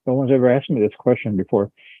really, no one's ever asked me this question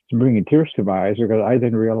before. It's bringing tears to my eyes because I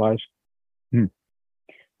didn't realize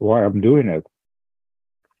why I'm doing it.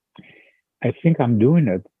 I think I'm doing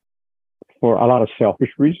it for a lot of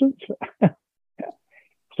selfish reasons.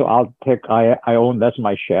 So I own, that's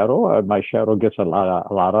my shadow. My shadow gets a lot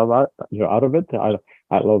of out of it.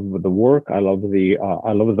 I love the work. I love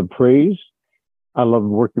the praise. I love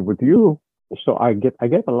working with you. So I get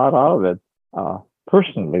a lot out of it.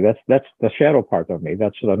 Personally, that's the shadow part of me.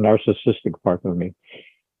 That's the narcissistic part of me.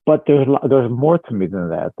 But there's more to me than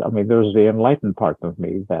that. I mean, there's the enlightened part of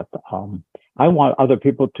me that I want other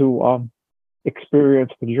people to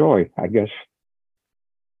experience the joy. I guess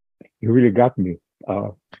you really got me.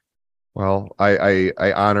 Well,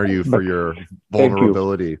 I honor you for your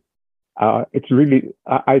vulnerability. It's really,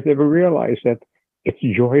 I never realized that it's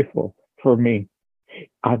joyful for me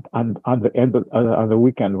on the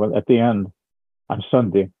weekend, at the end on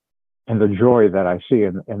Sunday, and the joy that I see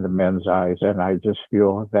in the men's eyes, and I just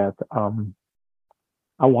feel that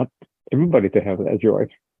I want everybody to have that joy.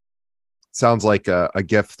 Sounds like a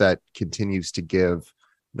gift that continues to give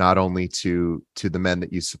not only to the men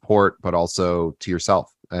that you support, but also to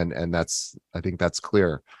yourself. And that's, I think that's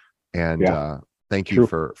clear. And thank you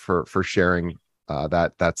for sharing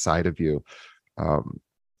that side of you.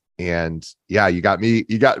 And yeah, you got me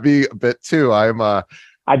a bit too.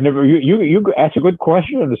 You asked a good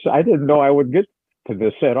question. I didn't know I would get to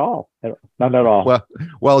this at all. Not at all.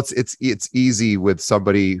 Well, it's easy with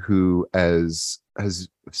somebody who has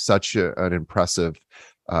such an impressive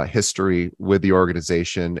history with the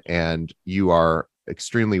organization, and you are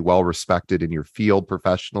extremely well respected in your field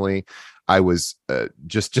professionally. I was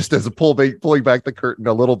just as a pulling back the curtain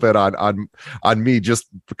a little bit on me, just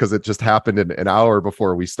because it just happened an hour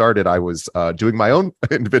before we started. I was doing my own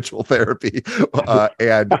individual therapy,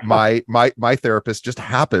 and my therapist just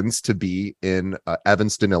happens to be in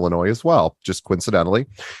Evanston, Illinois as well, just coincidentally.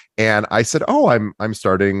 And I said, "Oh, I'm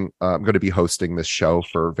starting. I'm going to be hosting this show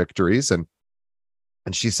for Victories."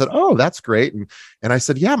 And she said, "Oh, that's great." And I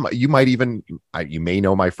said, "Yeah, you may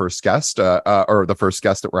know my first guest, or the first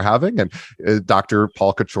guest that we're having, and Dr.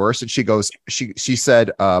 Paul Kachoris." And she goes, she said,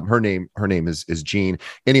 her name is Jean.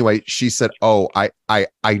 Anyway, she said, "Oh, I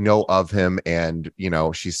know of him, and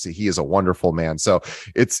he is a wonderful man." So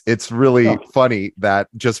it's really funny that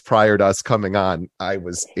just prior to us coming on, I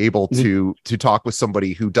was able to talk with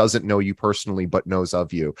somebody who doesn't know you personally, but knows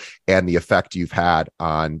of you and the effect you've had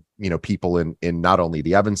on people in not only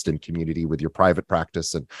the Evanston community with your private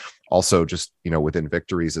practice, and also just within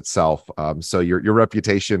Victories itself. So your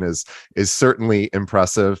reputation is certainly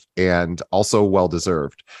impressive and also well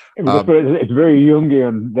deserved. It's very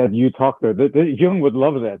Jungian that you talk to. Jung would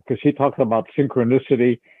love that, because he talks about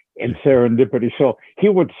synchronicity and serendipity. So he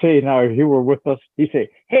would say, now if he were with us, he'd say,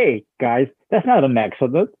 "Hey guys, that's not an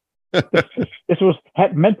accident. This was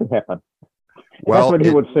meant to happen." Well, that's what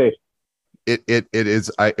he would say.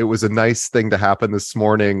 It was a nice thing to happen this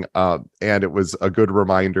morning, and it was a good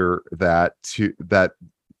reminder that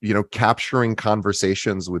capturing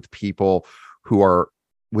conversations with people who are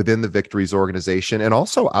within the Victories organization and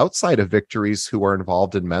also outside of Victories who are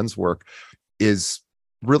involved in men's work is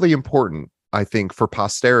really important, I think, for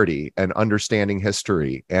posterity and understanding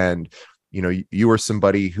history. And you are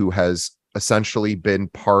somebody who has essentially been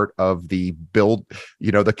part of the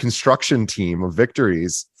the construction team of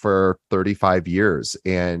Victories for 35 years,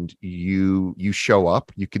 and you show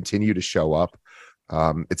up, you continue to show up.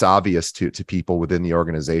 It's obvious to people within the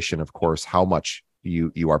organization, of course, how much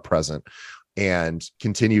you are present and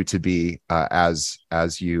continue to be as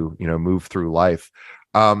you move through life.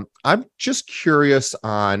 I'm just curious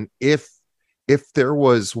on if there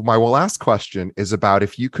was, my last question is about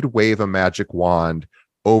if you could wave a magic wand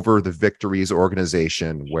over the Victories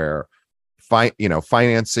organization, where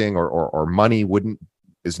financing or money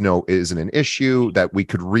isn't an issue, that we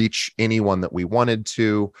could reach anyone that we wanted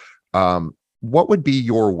to. What would be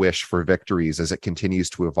your wish for Victories as it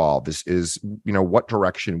continues to evolve? What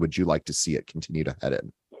direction would you like to see it continue to head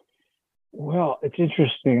in? Well, it's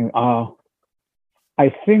interesting.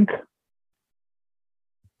 I think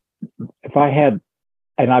if I had,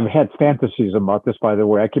 and I've had fantasies about this, by the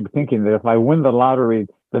way, I keep thinking that if I win the lottery,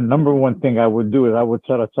 the number one thing I would do is I would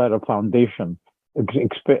set aside a foundation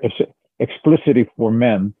explicitly for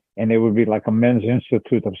men, and it would be like a men's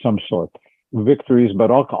institute of some sort. Victories, but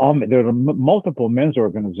there are multiple men's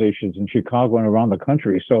organizations in Chicago and around the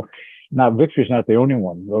country. So now Victories not the only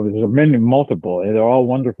one. There's many multiple, and they're all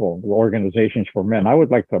wonderful organizations for men. I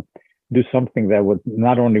would like to do something that would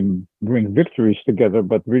not only bring Victories together,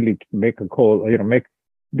 but really make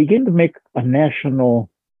begin to make a national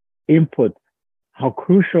input, how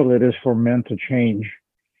crucial it is for men to change.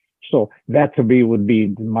 So that would be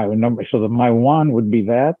my number. So my one would be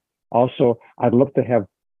that. Also, I'd love to have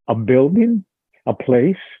a building, a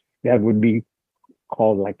place that would be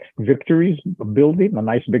called like Victories, a building, a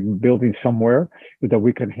nice big building somewhere that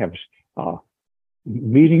we can have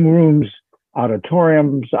meeting rooms,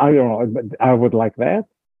 auditoriums. I don't know, but I would like that.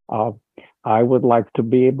 I would like to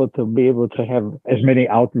be able to have as many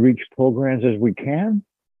outreach programs as we can.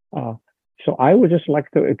 So I would just like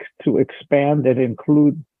to expand and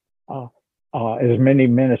include as many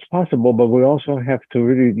men as possible, but we also have to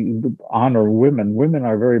really honor women. Women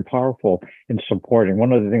are very powerful in supporting.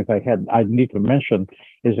 One of the things I need to mention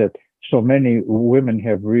is that so many women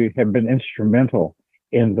have been instrumental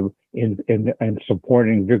in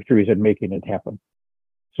supporting Victories and making it happen.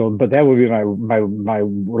 So, but that would be my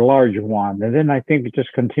large one. And then I think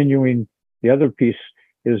just continuing, the other piece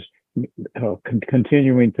is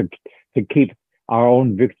continuing to keep our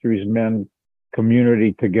own Victories men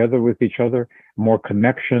community together with each other, more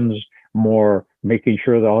connections, more making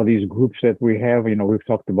sure that all these groups that we have, we've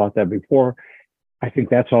talked about that before. I think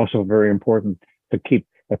that's also very important, to keep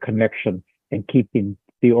a connection and keeping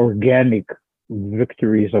the organic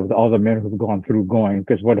Victories of all the men who've gone through going,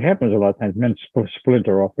 because what happens a lot of times, men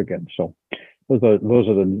splinter off again. So those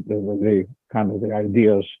are the kind of the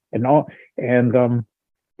ideas and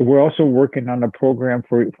we're also working on a program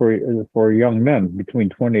for young men between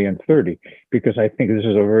 20 and 30, because I think this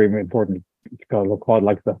is a very important, called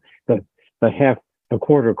like the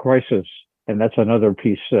quarter crisis, and that's another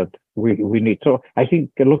piece that we need. So I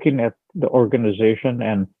think looking at the organization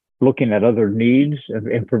and looking at other needs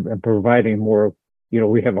and providing more,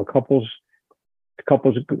 we have a couples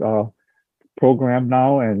program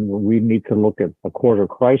now, and we need to look at a quarter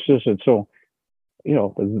crisis, and so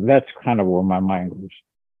that's kind of where my mind goes.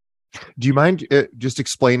 Do you mind just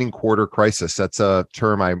explaining quarter crisis? That's a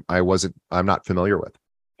term I'm not familiar with.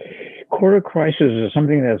 Quarter crisis is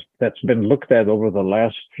something that's been looked at over the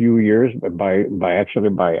last few years by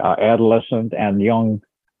adolescent and young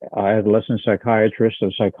adolescent psychiatrists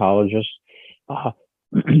and psychologists.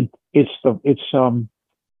 It's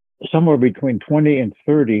somewhere between 20 and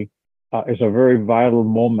 30 is a very vital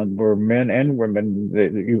moment where men and women,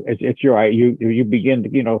 you begin to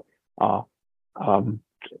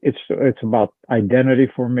it's about identity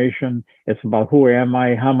formation. It's about who am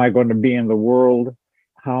I? How am I going to be in the world?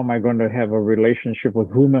 How am I going to have a relationship?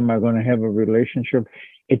 With whom am I going to have a relationship?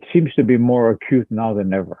 It seems to be more acute now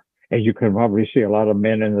than ever. As you can probably see, a lot of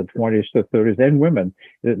men in the 20s to 30s and women,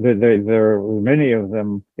 there are many of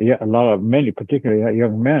them, many particularly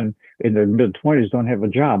young men in their mid-20s don't have a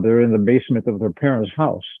job. They're in the basement of their parents'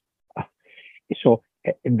 house. So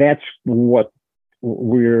that's what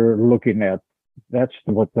we're looking at. That's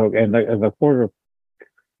what the quarter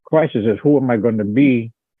crisis is. Who am I going to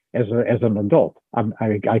be as an adult?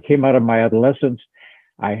 I came out of my adolescence.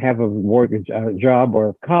 I have a job or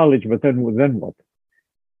a college, but then what?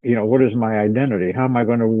 What is my identity? How am I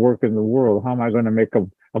going to work in the world? How am I going to make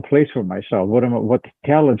a place for myself? What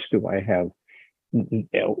talents do I have?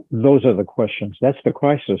 Those are the questions. That's the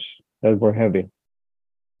crisis that we're having.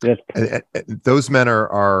 Those men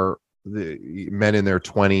are the men in their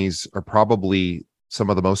 20s are probably some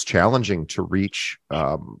of the most challenging to reach,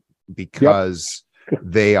 because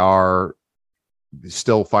they are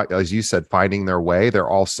still, as you said, finding their way. They're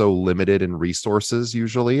also limited in resources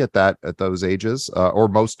usually at those ages, or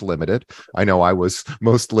most limited. I know I was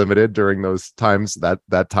most limited during those times,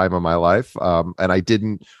 that time of my life,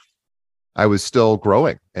 and I was still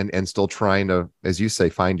growing and still trying to, as you say,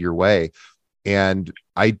 find your way. And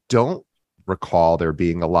I don't recall there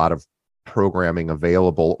being a lot of programming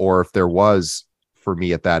available, or if there was, for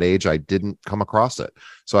me at that age, I didn't come across it.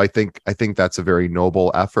 So I think that's a very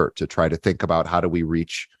noble effort to try to think about how do we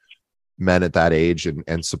reach men at that age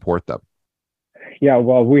and support them. Yeah,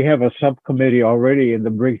 well, we have a subcommittee already in the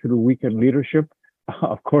Breakthrough Weekend Leadership.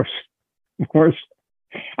 Of course,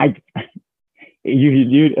 I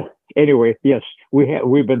you anyway. Yes,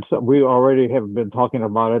 we already have been talking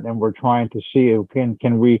about it, and we're trying to see if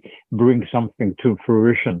can we bring something to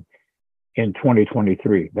fruition in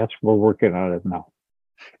 2023. That's we're working on it now.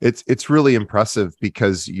 It's really impressive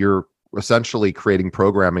because you're essentially creating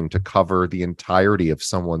programming to cover the entirety of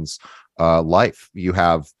someone's life. You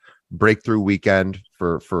have Breakthrough Weekend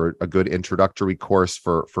for a good introductory course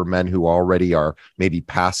for men who already are maybe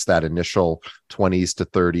past that initial 20s to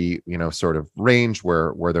 30 sort of range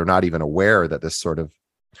where they're not even aware that this sort of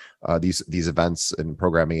these events and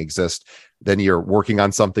programming exist. Then you're working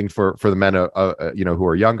on something for the men who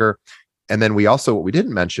are younger. And then we also, what we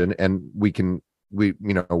didn't mention, and we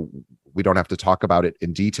don't have to talk about it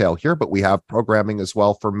in detail here, but we have programming as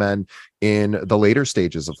well for men in the later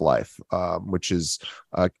stages of life, which is,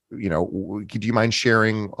 do you mind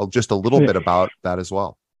sharing just a little bit about that as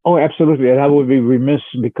well? Oh, absolutely. And I would be remiss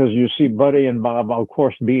because you see Buddy and Bob, of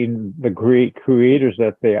course, being the great creators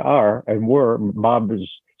that they are and were. Bob is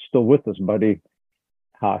still with us. Buddy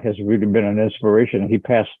has really been an inspiration. He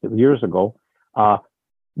passed years ago.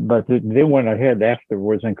 But they went ahead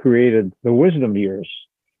afterwards and created the Wisdom Years,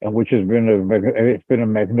 and which has been a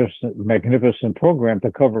magnificent program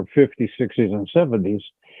to cover 50s, 60s, and 70s.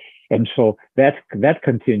 And so that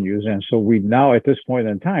continues. And so we now, at this point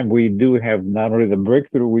in time, we do have not only the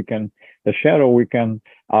Breakthrough Weekend, the Shadow Weekend,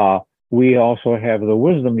 we also have the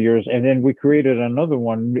Wisdom Years, and then we created another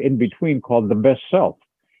one in between called the Best Self.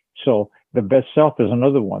 So the Best Self is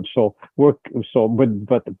another one. But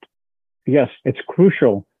yes, it's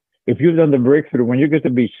crucial. If you've done the breakthrough, when you get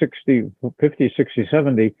to be 60, 50, 60,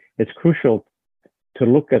 70, it's crucial to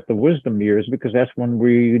look at the wisdom years because that's when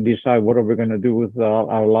we decide what are we going to do with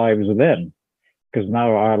our lives then. Because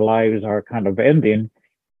now our lives are kind of ending,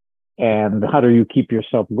 and how do you keep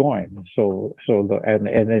yourself going?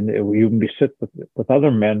 And then you sit with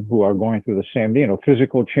other men who are going through the same,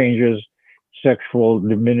 physical changes, sexual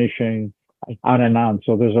diminishing, on and on.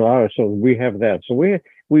 So there's a lot of, so we have that. So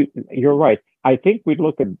you're right. I think we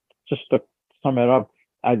look at, just to sum it up,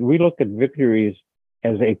 we look at Victories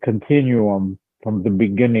as a continuum from the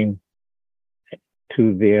beginning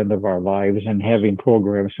to the end of our lives and having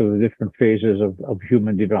programs for the different phases of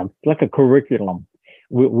human development, like a curriculum.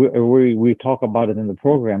 We talk about it in the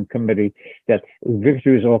program committee that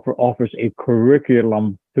Victories offers a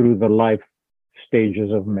curriculum through the life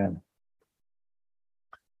stages of men.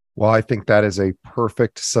 Well, I think that is a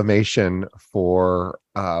perfect summation for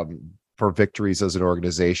Victories as an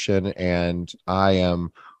organization, and I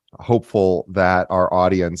am hopeful that our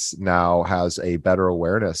audience now has a better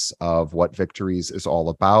awareness of what Victories is all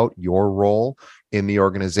about, your role in the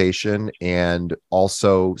organization, and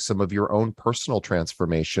also some of your own personal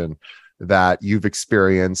transformation that you've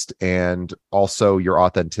experienced, and also your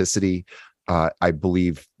authenticity. I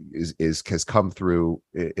believe has come through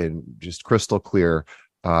in just crystal clear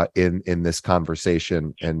in this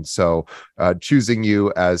conversation. And so choosing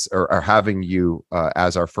you as or having you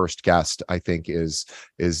as our first guest, I think is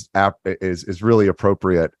really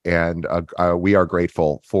appropriate. And we are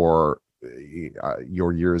grateful for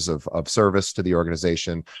your years of service to the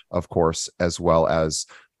organization, of course, as well as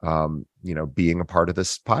being a part of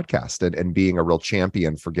this podcast and being a real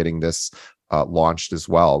champion for getting this launched as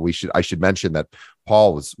well. I should mention that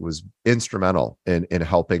Paul was instrumental in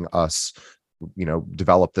helping us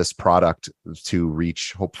develop this product to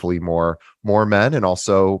reach hopefully more men and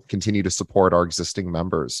also continue to support our existing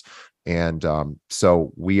members. And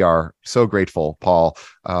so we are so grateful, Paul,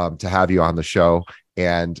 to have you on the show.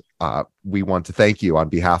 And we want to thank you on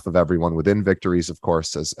behalf of everyone within Victories, of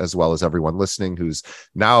course, as well as everyone listening who's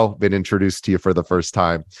now been introduced to you for the first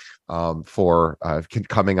time, for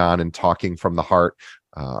coming on and talking from the heart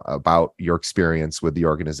about your experience with the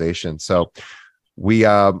organization. So we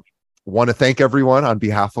want to thank everyone on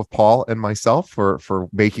behalf of Paul and myself for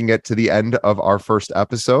making it to the end of our first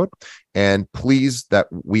episode. And please, that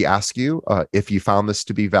we ask you, if you found this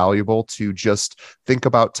to be valuable, to just think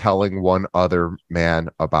about telling one other man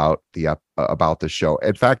about the show.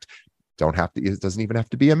 In fact, it doesn't even have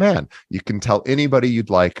to be a man. You can tell anybody you'd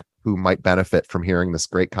like who might benefit from hearing this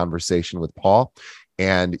great conversation with Paul.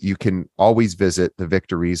 And you can always visit the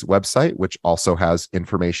Victories website, which also has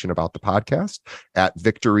information about the podcast at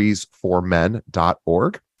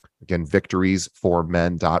victoriesformen.org. Again,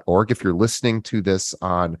 victoriesformen.org. If you're listening to this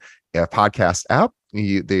on a podcast app,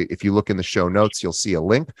 if you look in the show notes, you'll see a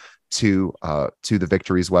link to the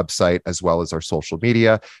Victories website as well as our social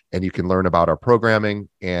media, and you can learn about our programming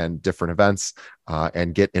and different events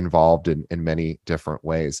and get involved in many different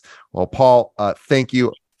ways. Well, Paul, thank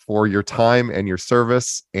you for your time and your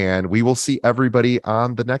service, and we will see everybody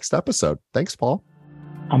on the next episode. Thanks, Paul.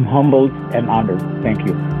 I'm humbled and honored. Thank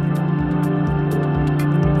you.